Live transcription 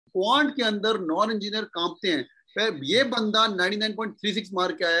Quant के अंदर non engineer कांपते हैं। फिर ये बंदा 99.36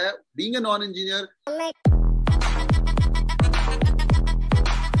 मार्क के आया है, being a non engineer.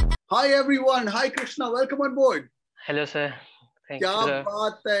 Hi everyone, hi Krishna, welcome on board. Hello sir. Thank क्या you sir.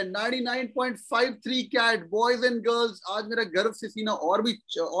 बात है, 99.53 कैट बॉयज एंड गर्ल्स। आज मेरा गर्व से सीना और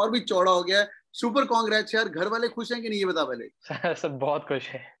भी चौड़ा हो गया है। सुपर कांग्रेट्स यार। घर वाले खुश हैं कि नहीं ये बता पहले। सर बहुत खुश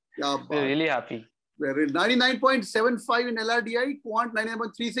है। क्या बात, really happy. 99.75 in LRDI, Quant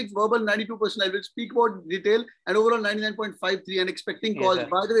 99.36, verbal 92%. I will speak about detail and overall 99.53 and expecting calls. Yes,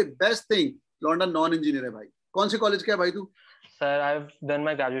 by the way, best thing, लौंडा नॉन इंजीनियर है भाई। कौन से कॉलेज का है भाई तू? Sir, I've done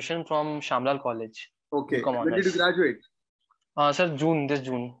my graduation from Shamlal College. Okay. When did you graduate? Sir, this June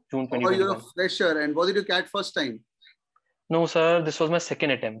Oh, 2021. you're a fresher. And was it your CAT first time? No sir, this was my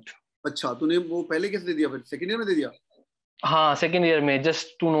second attempt. अच्छा, तूने वो पहले कैसे दे दिया, फिर second year में दे दिया? हाँ, second year में, just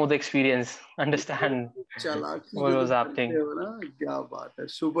to know the experience, understand what was happening. क्या बात है,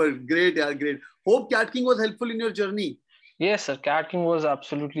 super, great यार, great. Hope CATKing was helpful in your journey. Yes sir, CATKing was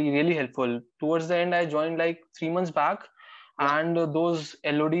absolutely really helpful. Towards the end, I joined like 3 months back, and those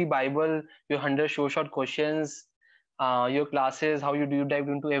LOD Bible, your 100 short questions, your classes, how you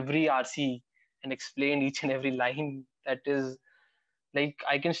dive into every RC and explain each and every line. That is like,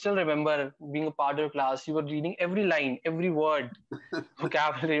 I can still remember being a part of your class. You were reading every line, every word,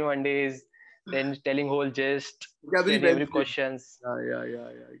 vocabulary Mondays, then telling whole gist, then every questions. Yeah.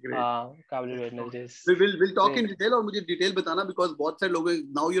 Great. Vocabulary Wednesdays. We'll talk in detail, और मुझे detail बताना, because बहुत सारे लोग,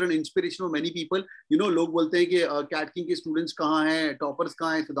 now you're an inspiration for many people. You know, लोग बोलते हैं कि CATKing के स्टूडेंट्स कहाँ हैं, टॉपर्स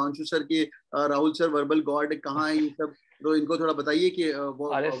कहाँ हैं, सुधांशु सर के, राहुल सर वर्बल गॉड कहाँ हैं, ये सब तो इनको थोड़ा बताइए कि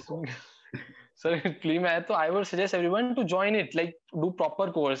वो Sir, please, I would suggest everyone to join it, like do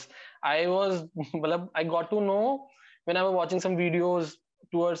proper course. I got to know when I was watching some videos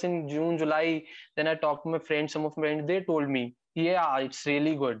towards in June, July. Then I talked to my friends, some of my friends, they told me, yeah, it's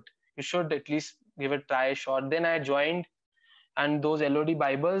really good. You should at least give it a try, shot. Then I joined, and those LOD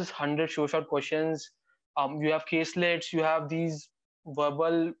Bibles, 100 short questions. You have caselets, you have these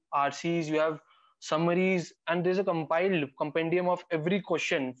verbal RCs, you have summaries, and there's a compiled compendium of every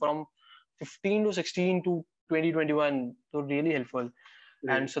question from 15 to 16 to 2021. So really helpful.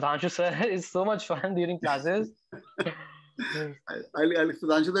 And Sudhanshu sir is so much fun during classes.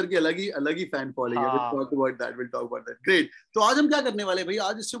 Sudhanshu sir की अलग ही fan following है. We'll talk about that. Great. तो आज हम क्या करने वाले भाई,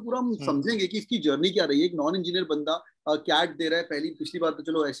 आज इससे पूरा हम समझेंगे कि इसकी जर्नी क्या रही है. एक नॉन इंजीनियर बंदा कैट दे रहा है, पिछली बार तो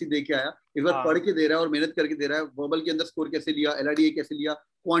चलो ऐसे ही दे के आया, इस बार पढ़ के दे रहा है और मेहनत करके दे रहा है. वर्बल के अंदर स्कोर कैसे लिया, LRDA कैसे लिया,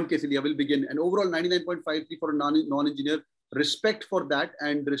 क्वांट कैसे लिया. Will begin and overall 99.53 for non engineer. Respect for that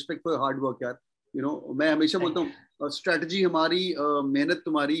and respect for hard work यार. यू नो, मैं हमेशा बोलता हूँ स्ट्रेटजी हमारी, मेहनत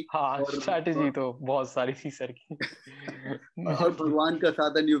तुम्हारी. हाँ, स्ट्रेटजी तो बहुत सारी थी सर की. और भगवान का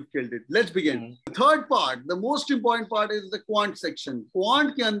साथ है, you've killed it. Let's begin. The third part, the most important part is the quant section.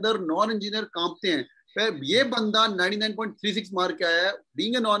 Quant के अंदर नॉन इंजीनियर कांपते हैं. फिर ये बंदा 99.36 मार्क के आया है,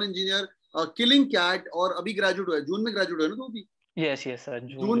 being a non engineer, killing cat, और अभी ग्रेजुएट हुआ है. जून में ग्रेजुएट हुआ है ना तो अभी? Yes sir.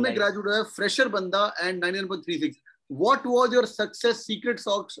 जून में ग्रेजुएट हुआ है, फ्रेशर बंदा and 99.36. What was your success secret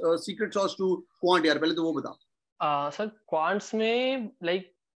sauce to quant यार, पहले तो वो बता. Sir, quants में like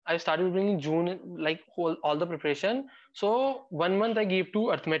I started doing in June, like all the preparation. So 1 month I gave to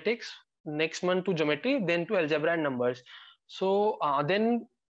arithmetics, next month to geometry, then to algebra and numbers. So then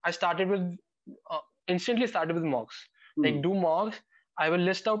I instantly started with mocks. Like do mocks. I will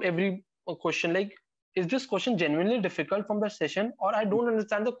list out every question. Like, is this question genuinely difficult from the session, or I don't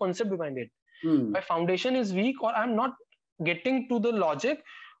understand the concept behind it? My foundation is weak, or I'm not getting to the logic,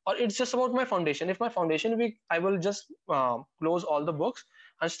 or it's just about my foundation. If my foundation is weak, I will just close all the books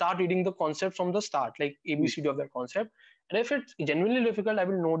and start reading the concept from the start, like ABCD of that concept. And if it's genuinely difficult, I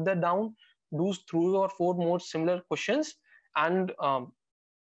will note that down, do 3 or 4 more similar questions, and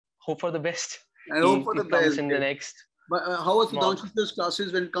hope for the best. And hope for the best in the next. But how was Sudhanshu's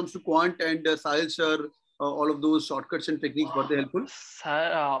classes when it comes to quant and Sahil sir? All of those shortcuts and techniques, were they helpful?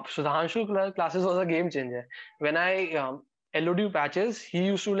 Sudhanshu classes was a game changer. When I LOD patches, he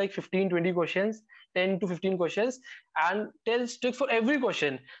used to like 15-20 questions, 10 to 15 questions, and tell tricks for every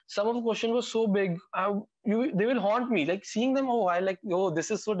question. Some of the questions were so big, they will haunt me. Like seeing them, this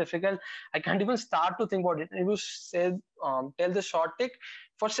is so difficult. I can't even start to think about it. And he will say, tell the short trick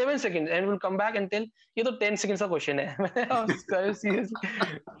for 7 seconds, and will come back and tell, ये तो 10 seconds का question है. Seriously,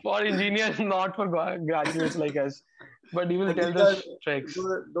 for engineers, not for graduates like us. But he will tell the tricks.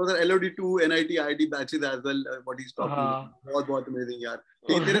 Those are LOD2, NIT, IIT batches as well. What he's talking about. बहुत amazing यार.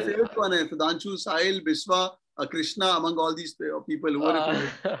 तेरे favorite कौन है? Sudhanshu, Sahil, Biswa, Krishna, among all these people who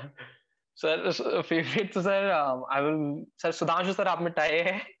are Sir, favorite तो sir, I will, sir, Sudhanshu sir आप में tie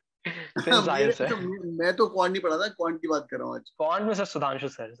है. मैं तो क्वांट नहीं पढ़ा था, क्वांट की बात कर रहा हूँ आज। क्वांट में सर सुधांशु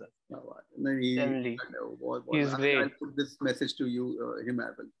सर नहीं, बहुत He's great. I'll put this message to you, him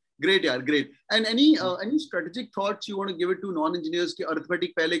as well. Great यार, great. And any strategic thoughts you want to give it to non-engineers कि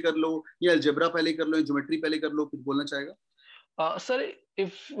arithmetic पहले कर लो या algebra पहले कर लो या geometry पहले कर लो, कुछ बोलना चाहेगा? Sir,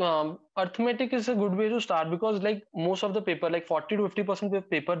 if arithmetic is a good way to start, because like most of the paper, like 40 to 50% of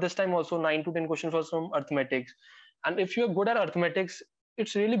paper this time also 9 to 10 questions was from arithmetics, and if you're good at arithmetics,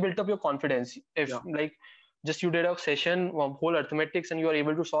 it's really built up your confidence. If like just you did a session whole arithmetics and you are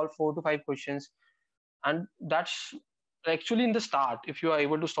able to solve 4 to 5 questions, and that's actually in the start. If you are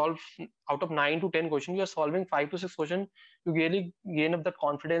able to solve out of 9 to 10 questions, you are solving 5 to 6 questions, you really gain up that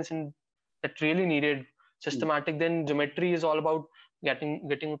confidence in that really needed. Systematic, then geometry is all about getting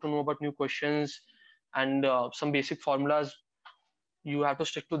to know about new questions and some basic formulas. You have to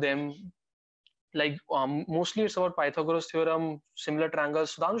stick to them. Like mostly it's about Pythagoras theorem, similar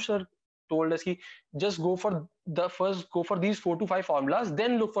triangles. Sudhanshu sir told us, just go for these 4 to 5 formulas,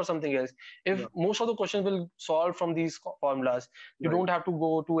 then look for something else. If most of the questions will solve from these formulas, you don't have to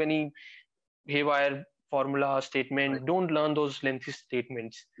go to any haywire formula statement. Don't learn those lengthy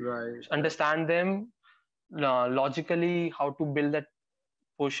statements. Understand them logically, how to build that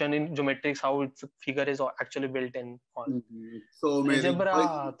portion in geometrics, how its figure is actually built in all. So amazing.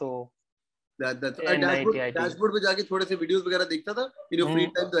 Algebra तो that's dashboard पे जाके थोड़े से videos वगैरह देखता था in your free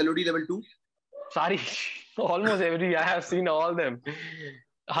time, the LOD level 2 सारी almost every I have seen all them.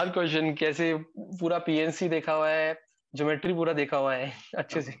 Her question कैसे पूरा PNC देखा हुआ है, ज्योमेट्री पूरा देखा हुआ है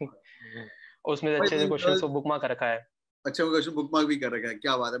अच्छे से, उसमें अच्छे से क्वेश्चन को बुकमार्क रखा है। अच्छा क्वेश्चन बुकमार्क भी कर रखा है,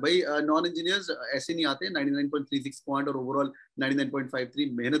 क्या बात है भाई। नॉन इंजीनियर्स ऐसे नहीं आते। 99.36 पॉइंट और ओवरऑल 99.53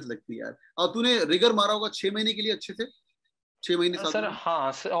 मेहनत लगती है यार। और तूने रिगर मारा होगा 6 महीने के लिए अच्छे से? 6 महीने सर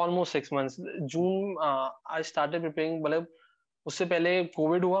हाँ, almost 6 months। June I started preparing, मतलब उससे पहले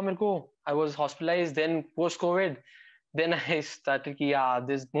कोविड हुआ मेरे को, I was hospitalised, then post Covid, then I started कि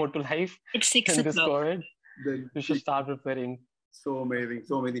this more to life in this Covid, we should start preparing. So amazing,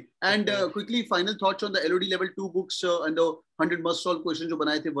 so amazing. And quickly, final thoughts on the LOD level 2 books and the 100 must solve questions जो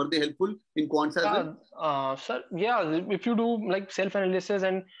बनाए थे, were they helpful in quants as well? Sir, yeah, if you do like self analysis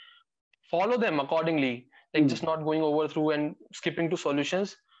and follow them accordingly, like just not going over through and skipping to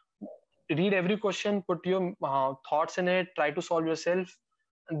solutions, read every question, put your thoughts in it, try to solve yourself,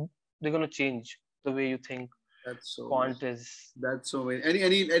 and they're going to change the way you think. That's so quant is. That's so amazing.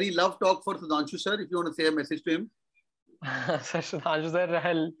 Any love talk for Sudhanshu sir, if you want to say a message to him? Sudhanshu sir,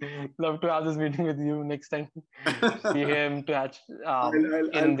 I'll love to have this meeting with you next time. See him to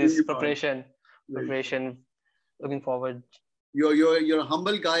in this preparation. Looking forward. You're a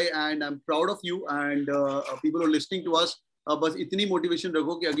humble guy, and I'm proud of you. And people are listening to us. बस इतनी motivation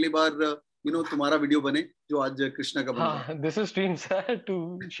रखो कि अगली बार तुम्हारा video बने जो आज कृष्णा का बना। This is stream sir to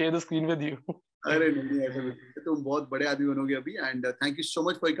share the screen with you. अरे नहीं ऐसा तुम बहुत बड़े आदमी बनोगे अभी। And thank you so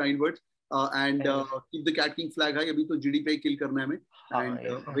much for your kind words. And keep the CATKing flag high। अभी तो GD पे किल करना है हमें। And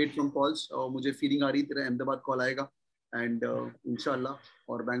wait from calls। मुझे फीलिंग आ रही तेरा अहमदाबाद कॉल आएगा। And इंशाल्लाह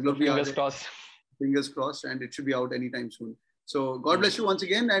और बैंगलोर भी आ जाए। Fingers crossed, and it should be out anytime soon. So God bless you once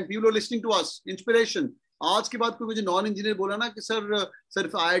again, and people are listening to us. Inspiration। आज के बाद कोई मुझे नॉन इंजीनियर बोला ना कि सर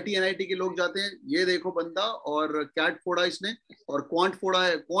सिर्फ IIT NIT के लोग जाते हैं, ये देखो बंदा और कैट फोड़ा इसने और क्वांट फोड़ा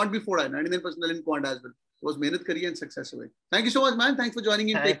है, क्वांट भी फोड़ा है 99% in quant as well। बस मेहनत करिए and success away। Thank you so much man, thanks for joining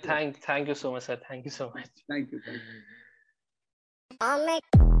in। Thank you so much sir, thank you so much। Thank you।